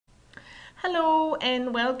Hello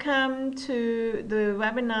and welcome to the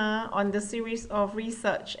webinar on the series of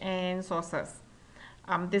research and sources.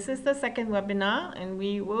 This is the second webinar and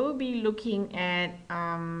we will be looking at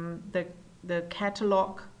the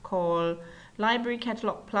catalog called Library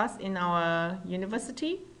Catalog Plus in our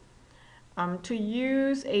university. To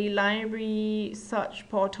use a library search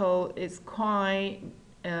portal is quite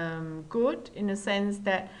good in the sense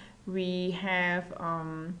that we have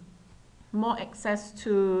more access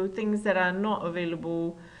to things that are not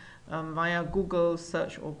available via Google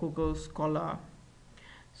search or Google Scholar.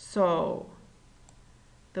 So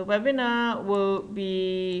the webinar will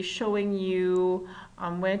be showing you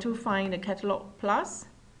where to find the Catalog Plus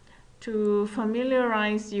to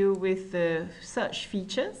familiarize you with the search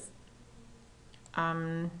features.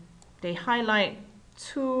 They highlight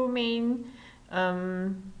two main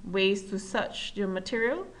ways to search your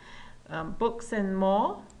material, books and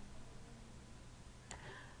more,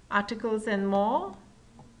 articles and more,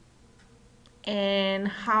 and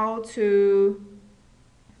how to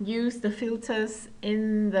use the filters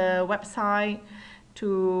in the website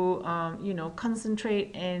to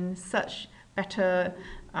concentrate and search better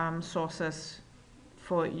sources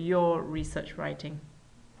for your research writing.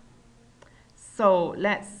 So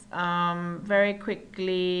let's very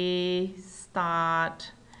quickly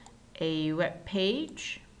start a web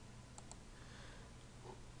page.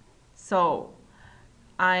 So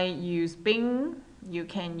I use Bing. You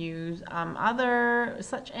can use other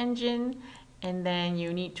search engine, and then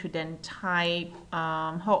you need to then type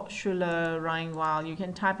Hochschule Rhein-Waal. You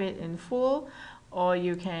can type it in full, or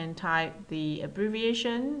you can type the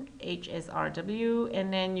abbreviation HSRW,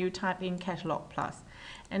 and then you type in Catalog Plus,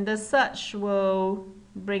 and the search will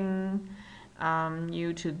bring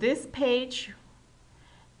you to this page.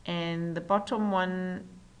 And the bottom one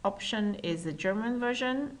option is the German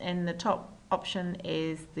version, and the top option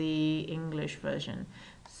is the English version.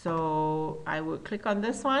 So I will click on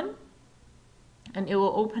this one and it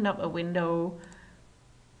will open up a window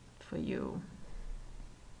for you.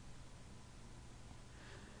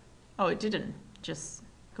 Oh, it didn't. Just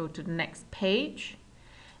go to the next page.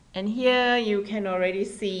 And here you can already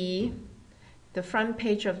see the front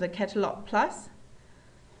page of the Catalog Plus.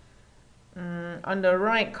 On the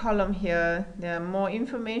right column here, there are more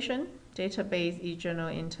information. Database, e-journal,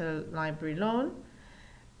 interlibrary loan.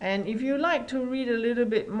 And if you like to read a little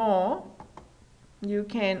bit more, you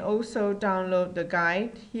can also download the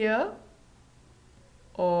guide here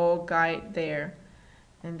or guide there.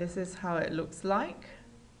 And this is how it looks like.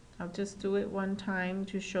 I'll just do it one time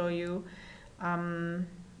to show you. And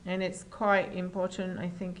it's quite important, I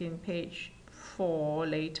think, in page 4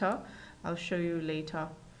 later. I'll show you later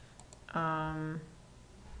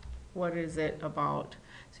what is it about.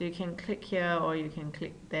 So you can click here or you can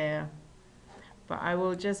click there, but I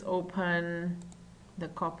will just open the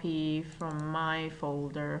copy from my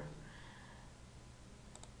folder.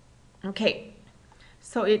 Okay,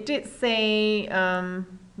 so it did say,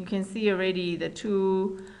 you can see already the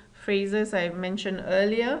two phrases I mentioned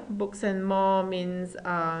earlier. Books and more means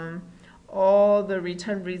all the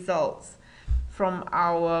return results from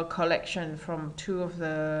our collection from two of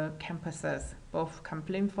the campuses, both Camp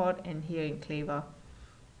Linford and here in Claver.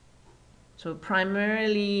 So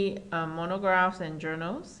primarily monographs and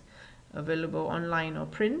journals available online or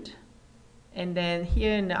print. And then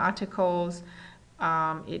here in the articles,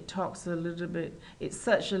 it talks a little bit, it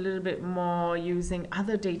searches a little bit more using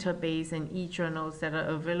other database and e-journals that are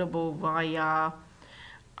available via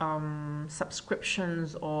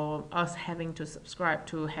subscriptions or us having to subscribe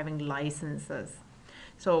to having licenses.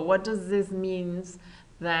 So what does this mean?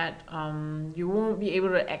 That you won't be able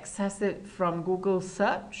to access it from Google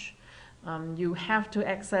search. You have to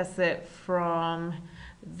access it from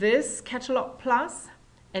this Catalog Plus,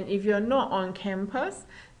 and if you're not on campus,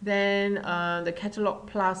 then the Catalog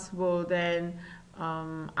Plus will then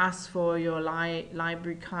ask for your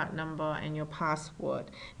library card number and your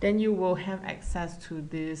password. Then you will have access to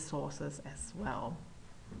these sources as well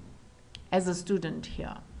as a student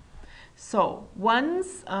here. So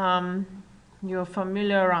once you're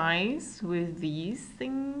familiarized with these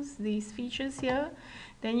things, these features here,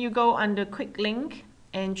 then you go under Quick Link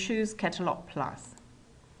and choose Catalog Plus.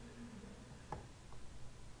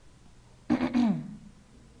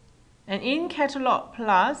 And in Catalog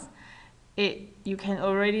Plus, you can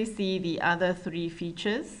already see the other three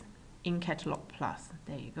features in Catalog Plus.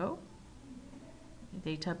 There you go.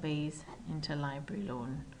 Database, interlibrary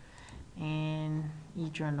loan, and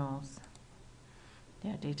e-journals.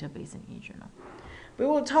 Their database and e-journal. We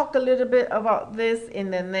will talk a little bit about this in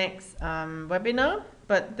the next webinar.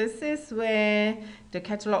 but this is where the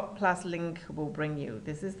Catalog Plus link will bring you.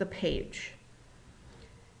 This is the page.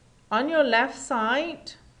 On your left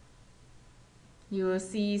side, you will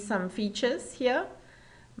see some features here.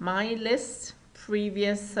 My list,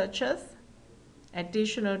 previous searches,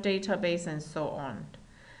 additional database, and so on.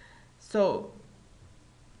 So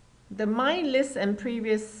the My List and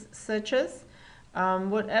previous searches,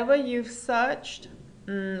 whatever you've searched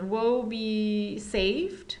will be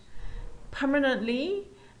saved permanently,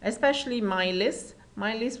 especially My List.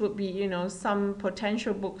 My List would be, you know, some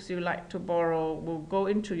potential books you like to borrow will go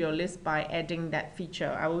into your list by adding that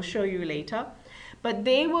feature. I will show you later. But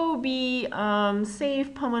they will be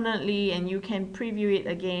saved permanently, and you can preview it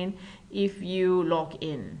again if you log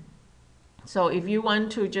in. So if you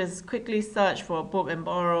want to just quickly search for a book and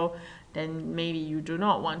borrow, then maybe you do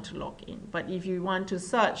not want to log in. But if you want to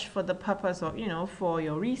search for the purpose of, you know, for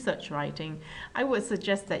your research writing, I would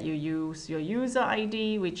suggest that you use your user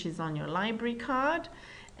ID, which is on your library card,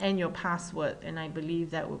 and your password. And I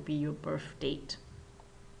believe that would be your birth date.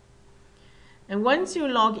 And once you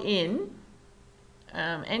log in,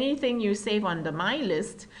 anything you save on the My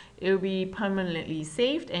List, it will be permanently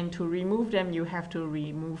saved, and to remove them, you have to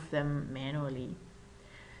remove them manually.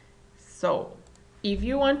 So if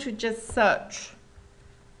you want to just search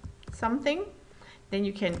something, then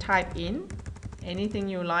you can type in anything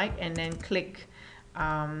you like and then click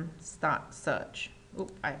Start Search.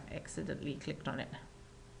 Oops, I accidentally clicked on it.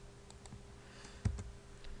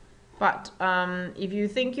 But if you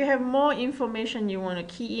think you have more information you want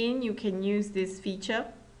to key in, you can use this feature.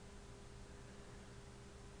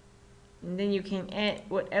 And then you can add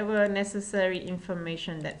whatever necessary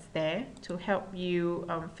information that's there to help you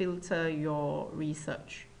filter your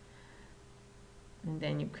research. And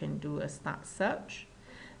then you can do a Start Search.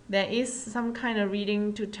 There is some kind of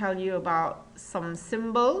reading to tell you about some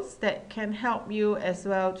symbols that can help you as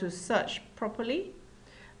well to search properly.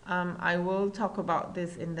 I will talk about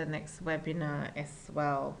this in the next webinar as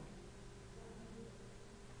well.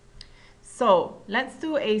 So let's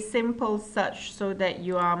do a simple search so that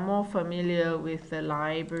you are more familiar with the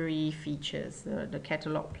library features, the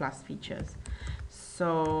Catalog Plus features.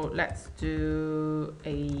 So let's do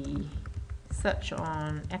a search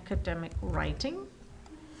on academic writing.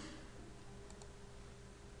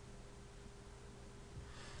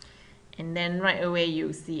 And then right away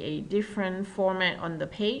you see a different format on the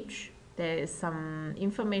page. There is some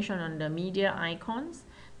information on the media icons.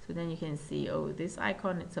 So then you can see, oh, this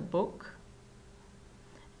icon, it's a book.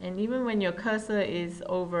 And even when your cursor is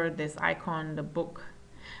over this icon, the book,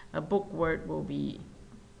 a book word will be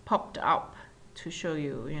popped up to show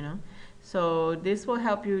you, you know. So this will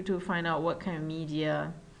help you to find out what kind of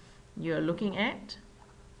media you're looking at.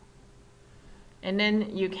 And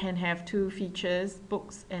then you can have two features,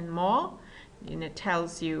 books and more. And it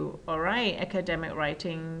tells you, all right, academic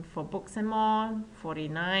writing for books and more,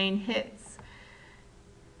 49 hits.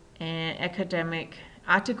 And academic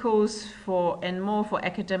articles for and more for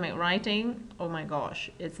academic writing, oh my gosh,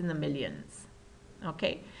 it's in the millions.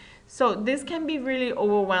 Okay, so this can be really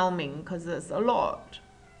overwhelming because there's a lot.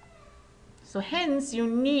 So hence you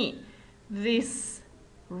need this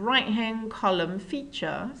right hand column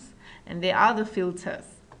features, and they are the filters.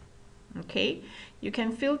 Okay, you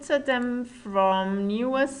can filter them from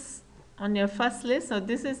newest on your first list. So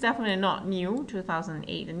this is definitely not new,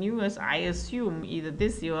 2008. The newest, I assume, either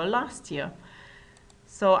this year or last year.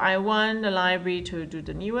 So I want the library to do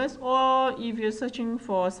the newest, or if you're searching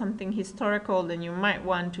for something historical, then you might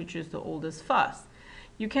want to choose the oldest first.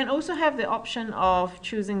 You can also have the option of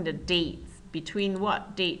choosing the dates, between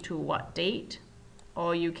what date to what date,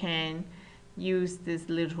 or you can use this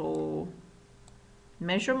little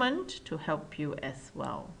measurement to help you as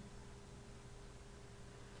well.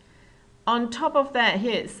 On top of that,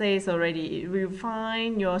 here it says already,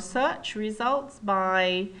 refine your search results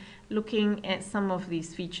by looking at some of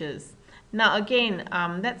these features. Now again,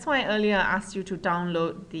 that's why earlier I asked you to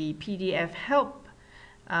download the PDF help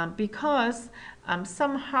because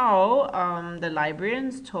somehow the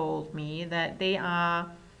librarians told me that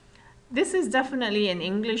this is definitely an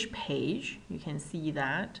English page, you can see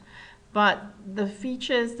that, but the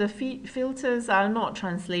features, the filters are not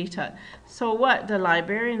translated. So what the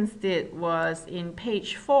librarians did was in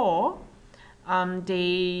page 4,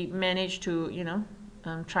 they managed to, you know,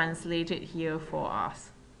 translate it here for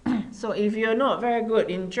us. So if you're not very good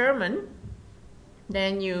in German,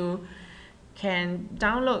 then you can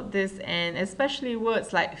download this, and especially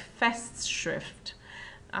words like Festschrift.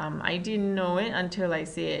 I didn't know it until I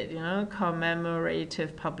see it, you know,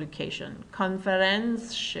 commemorative publication,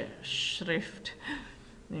 Konferenzschrift.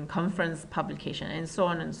 in conference publication, and so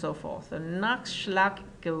on and so forth. The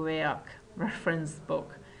Nachschlaggewerk reference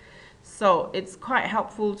book. So it's quite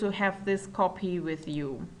helpful to have this copy with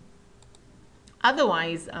you.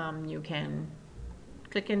 Otherwise, you can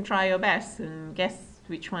click and try your best and guess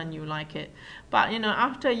which one you like it. But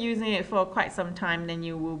after using it for quite some time, then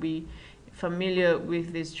you will be familiar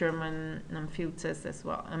with these German filters as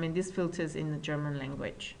well. I mean, these filters in the German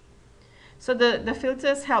language. So the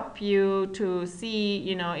filters help you to see,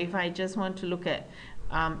 if I just want to look at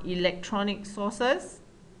electronic sources,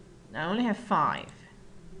 I only have 5.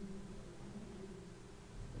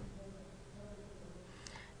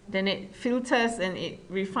 Then it filters and it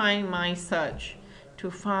refines my search to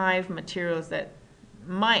 5 materials that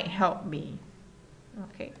might help me.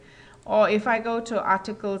 Okay. Or if I go to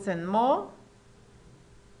articles and more,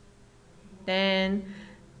 then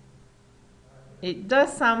it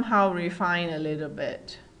does somehow refine a little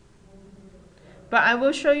bit. But I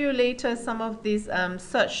will show you later some of these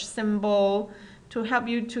search symbol to help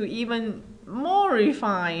you to even more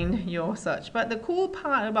refine your search. But the cool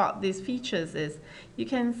part about these features is you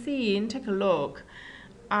can see and take a look.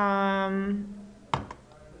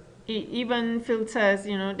 It even filters,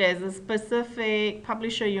 there's a specific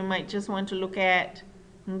publisher you might just want to look at.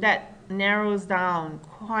 And that narrows down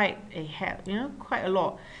quite a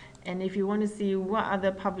lot. And if you want to see what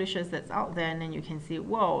other publishers that's out there, and then you can see,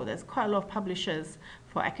 whoa, there's quite a lot of publishers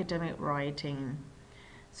for academic writing.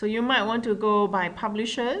 So you might want to go by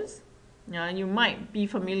publishers. You might be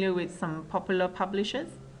familiar with some popular publishers.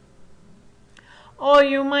 Or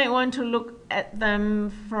you might want to look at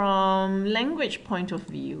them from language point of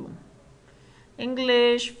view.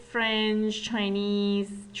 English, French,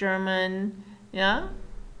 Chinese, German, yeah?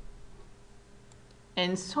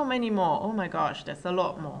 And so many more. Oh my gosh, that's a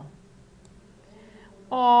lot more.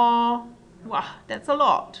 Or, wow, that's a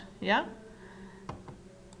lot, yeah?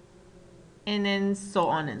 And then so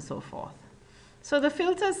on and so forth. So the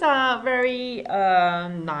filters are very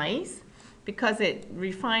nice because it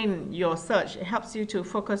refines your search. It helps you to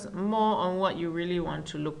focus more on what you really want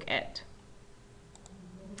to look at.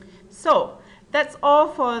 So that's all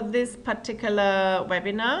for this particular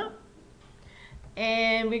webinar.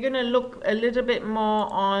 And we're going to look a little bit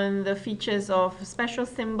more on the features of special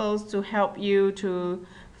symbols to help you to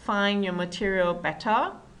find your material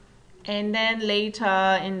better. And then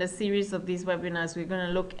later in the series of these webinars, we're going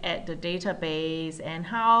to look at the database and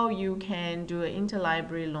how you can do an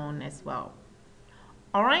interlibrary loan as well.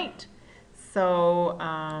 All right, so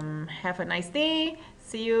have a nice day.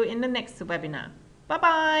 See you in the next webinar.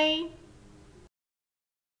 Bye-bye.